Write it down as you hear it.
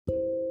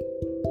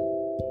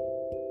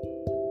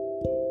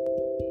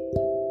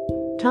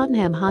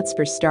Tottenham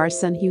Hotspur star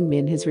Son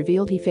Heung-min has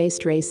revealed he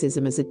faced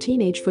racism as a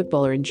teenage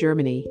footballer in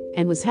Germany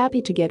and was happy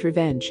to get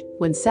revenge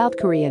when South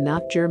Korea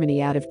knocked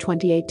Germany out of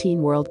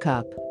 2018 World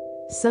Cup.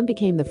 Son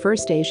became the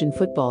first Asian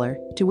footballer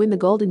to win the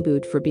Golden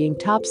Boot for being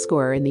top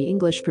scorer in the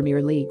English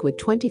Premier League with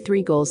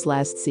 23 goals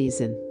last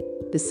season.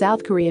 The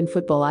South Korean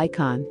football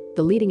icon,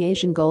 the leading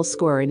Asian goal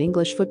scorer in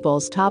English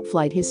football's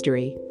top-flight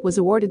history, was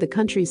awarded the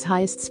country's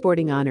highest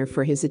sporting honor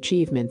for his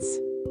achievements.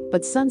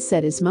 But Son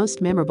said his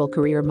most memorable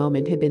career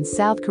moment had been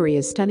South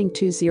Korea's stunning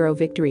 2-0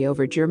 victory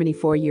over Germany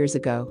 4 years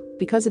ago,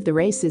 because of the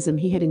racism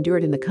he had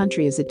endured in the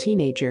country as a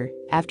teenager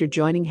after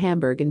joining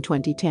Hamburg in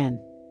 2010.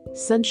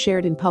 Son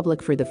shared in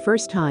public for the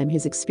first time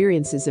his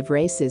experiences of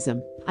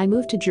racism. "I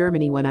moved to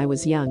Germany when I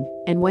was young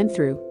and went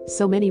through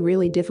so many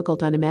really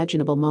difficult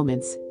unimaginable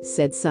moments,"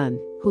 said Son,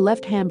 who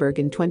left Hamburg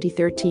in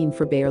 2013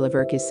 for Bayer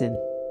Leverkusen.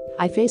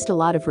 "I faced a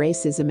lot of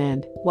racism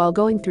and, while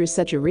going through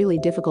such a really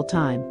difficult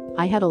time,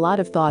 I had a lot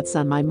of thoughts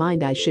on my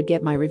mind. I should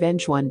get my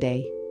revenge one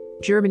day."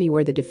 Germany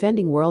were the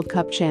defending World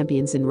Cup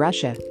champions in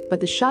Russia, but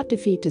the shot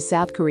defeat to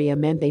South Korea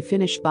meant they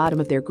finished bottom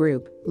of their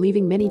group,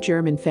 leaving many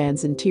German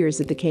fans in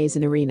tears at the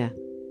Kazan Arena.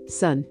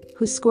 Son,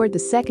 who scored the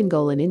second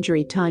goal in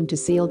injury time to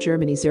seal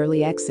Germany's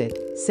early exit,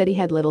 said he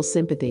had little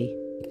sympathy.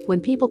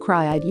 "When people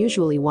cry, I'd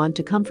usually want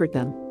to comfort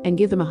them and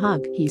give them a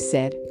hug," he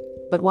said.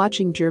 "But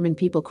watching German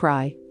people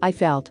cry, I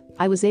felt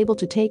I was able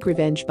to take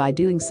revenge by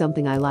doing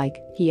something I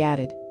like," he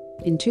added.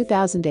 In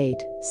 2008,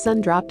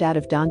 Son dropped out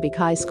of Dongbuk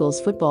High School's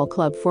football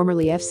club,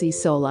 formerly FC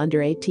Seoul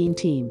under-18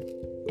 team,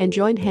 and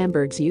joined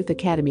Hamburg's youth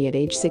academy at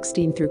age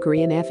 16 through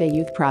Korean FA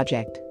Youth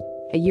Project.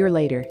 A year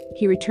later,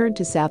 he returned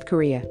to South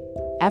Korea.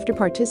 After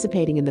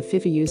participating in the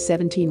FIFA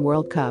U17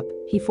 World Cup,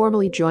 he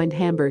formally joined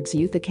Hamburg's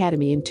youth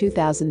academy in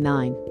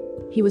 2009.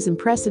 He was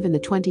impressive in the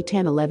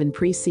 2010-11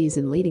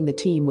 pre-season, leading the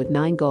team with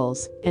 9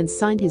 goals and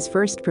signed his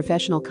first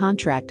professional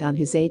contract on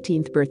his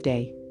 18th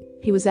birthday.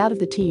 He was out of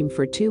the team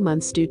for 2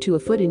 months due to a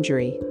foot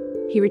injury.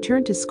 He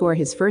returned to score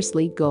his first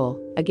league goal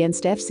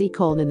against FC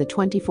Köln in the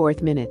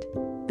 24th minute.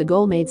 The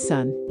goal made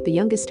Son the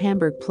youngest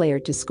Hamburg player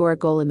to score a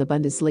goal in the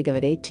Bundesliga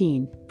at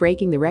 18,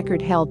 breaking the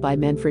record held by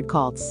Manfred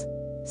Kaltz.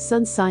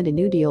 Son signed a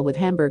new deal with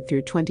Hamburg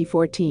through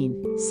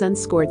 2014. Son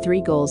scored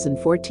 3 goals in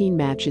 14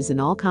 matches in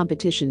all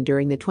competition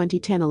during the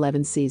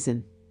 2010-11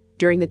 season.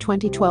 During the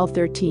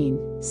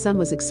 2012-13, Son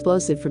was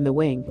explosive from the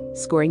wing,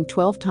 scoring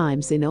 12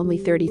 times in only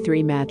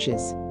 33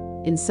 matches.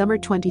 In summer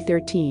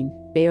 2013,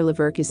 Bayer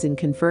Leverkusen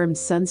confirmed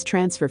Son's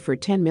transfer for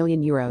 €10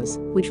 million,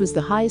 which was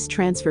the highest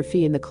transfer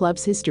fee in the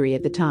club's history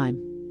at the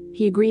time.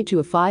 He agreed to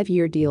a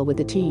 5-year deal with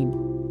the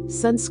team.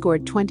 Son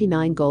scored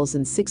 29 goals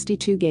in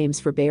 62 games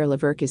for Bayer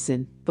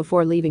Leverkusen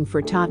before leaving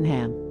for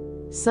Tottenham.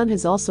 Son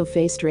has also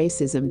faced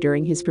racism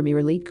during his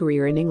Premier League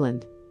career in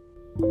England.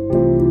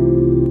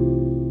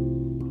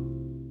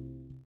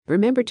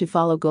 Remember to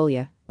follow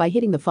Golia by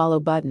hitting the follow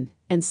button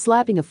and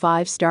slapping a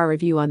 5-star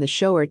review on the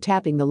show or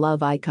tapping the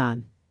love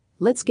icon.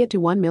 Let's get to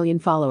 1 million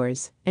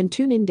followers and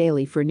tune in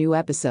daily for new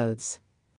episodes.